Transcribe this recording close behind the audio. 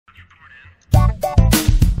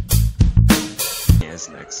What's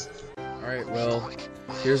next? Alright, well,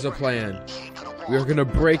 here's a plan. We're gonna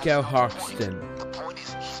break out Hoxton.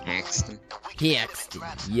 Axton? Hoxton,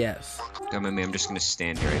 yes. Come on, man, I'm just gonna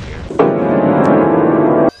stand right here.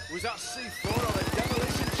 Was that C4 on a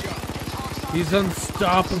demolition job? He's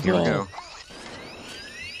unstoppable. Here we go.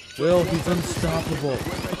 Will, he's unstoppable.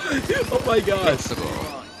 Oh my gosh.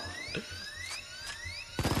 Possible.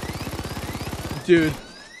 Dude.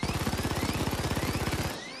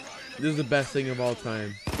 This is the best thing of all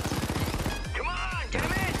time. Come on, damn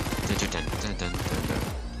it!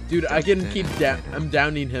 Dude, I can keep I'm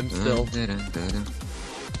downing him still.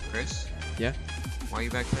 Chris? Yeah? Why are you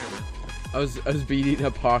back there, man? I was beating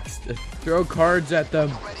up Hoxton. Throw cards at them.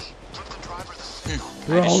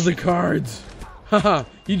 Throw all the cards. Haha,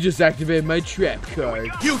 you just activated my trap card.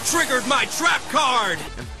 You triggered my trap card!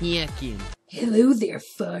 I'm hacking. Hello there,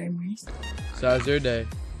 farmers. So how's your day?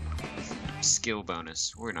 Skill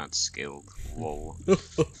bonus. We're not skilled. Whoa.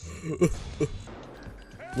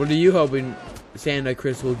 What are you hoping Santa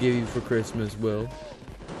Chris will give you for Christmas, Will?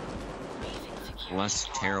 Less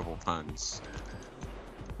terrible puns.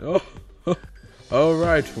 Oh, all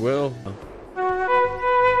right, Will.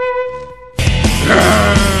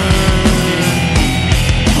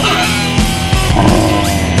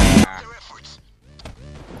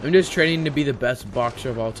 I'm just training to be the best boxer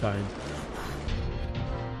of all time.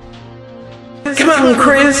 Come on,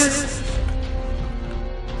 Chris!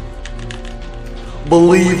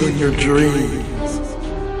 Believe in your dreams.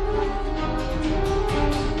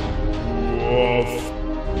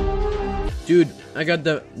 Dude, I got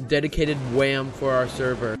the dedicated wham for our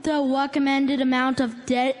server. The recommended amount of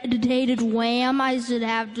dedicated wham I should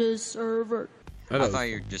have to a server. I thought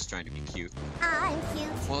you were just trying to be cute. I'm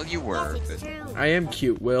cute. Well, you were, but... I am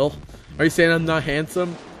cute, Will. Are you saying I'm not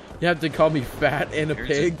handsome? You have to call me fat and a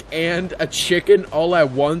pig and a chicken all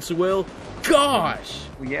at once, Will? Gosh!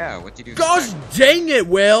 Well, yeah, what did you do? Gosh dang it,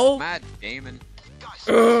 Will! Matt Damon.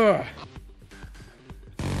 Ugh.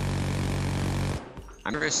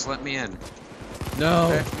 I'm Chris, let me in. No.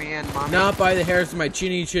 Let me in, mommy. Not by the hairs of my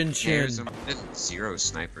chinny chin chin. There's zero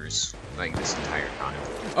snipers, like, this entire time.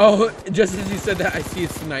 Oh, just as you said that, I see a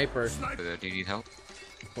sniper. Do you need help?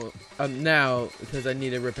 Well, now, because I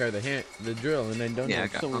need to repair the drill, and I don't know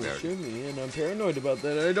if someone will shoot me, and I'm paranoid about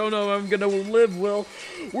that. I don't know if I'm gonna live, Will.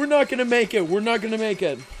 We're not gonna make it. We're not gonna make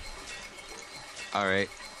it. Alright.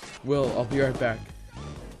 Will, I'll be right back.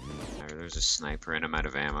 Alright, there's a sniper, and I'm out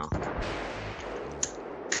of ammo.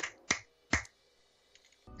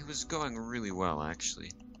 It was going really well,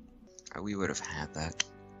 actually. We would have had that.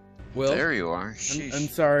 Will? There you are. I'm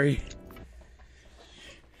sorry.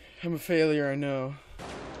 I'm a failure, I know.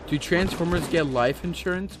 Do Transformers get life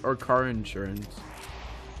insurance or car insurance?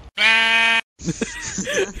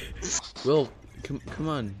 Will, come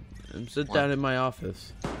on. Sit down in my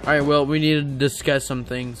office. Alright, Will, we need to discuss some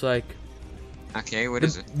things like... Okay, what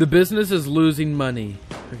is it? The business is losing money,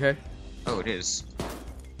 okay? Oh, it is.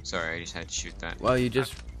 Sorry, I just had to shoot that. Well, you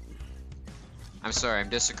just... I'm sorry, I'm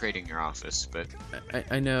desecrating your office, but...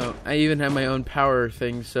 I know. I even have my own power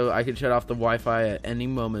thing, so I can shut off the Wi-Fi at any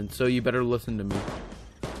moment, so you better listen to me.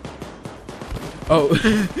 Oh.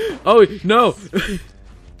 Oh, no!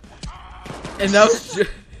 And that was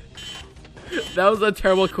that was a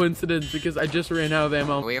terrible coincidence, because I just ran out of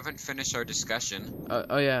ammo. We haven't finished our discussion.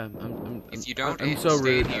 Oh yeah, if you don't I'm so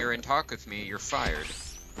stay rude. here and talk with me, you're fired.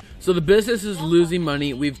 So the business is losing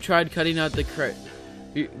money. We've tried cutting out the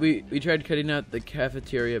we tried cutting out the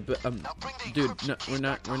cafeteria, but dude, no, we're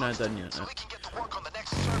not done yet. No.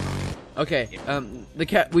 Okay,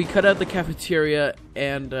 we cut out the cafeteria,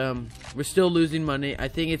 and we're still losing money. I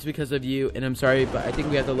think it's because of you, and I'm sorry, but I think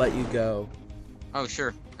we have to let you go. Oh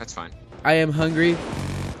sure, that's fine. I am hungry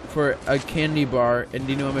for a candy bar, and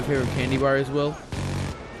do you know what my favorite candy bar is, Will?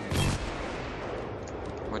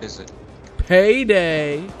 What is it?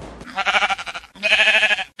 Payday.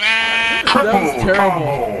 That was terrible.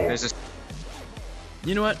 There's a...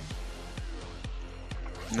 You know what?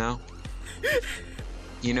 No.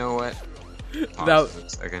 You know what? That... A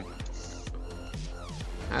second.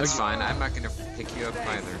 That's fine. I'm not gonna pick you up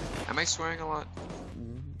either. Am I swearing a lot?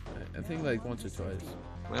 I think like once or twice.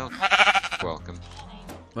 Well, welcome.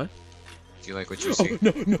 What? Do you like what you see? Oh,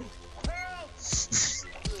 no.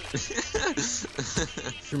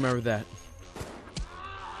 Remember that.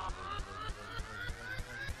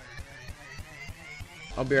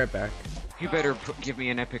 I'll be right back. You better give me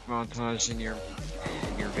an epic montage in your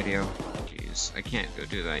video. Jeez, I can't go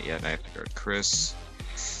do that yet. I have to go to Chris.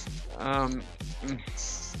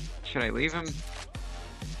 Should I leave him?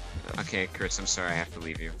 Okay, Chris, I'm sorry. I have to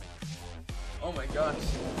leave you. Oh my gosh.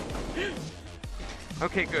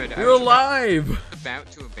 Okay, good. You're alive! About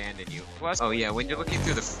to abandon you. Plus, oh yeah, when you're looking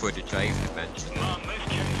through the footage, I even mentioned it.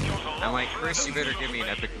 I'm like, Chris, you better give me an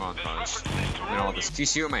epic montage. And all this. Do you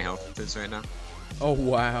see what my health is right now? Oh,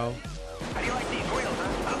 wow.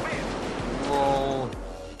 Whoa.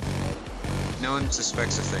 No one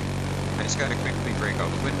suspects a thing. I just gotta quickly break all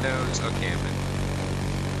the windows. Okay, I'm in.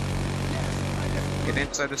 Get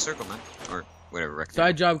inside the circle, man. Or whatever, rectangle.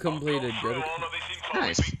 Side job completed. Good.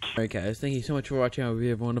 Nice. Alright, guys. Thank you so much for watching. I hope you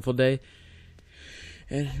have a wonderful day.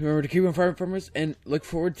 And remember to keep on farmers and look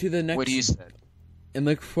forward to the next... What do you say? And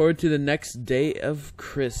look forward to the next day of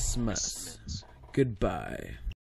Christmas. Goodbye.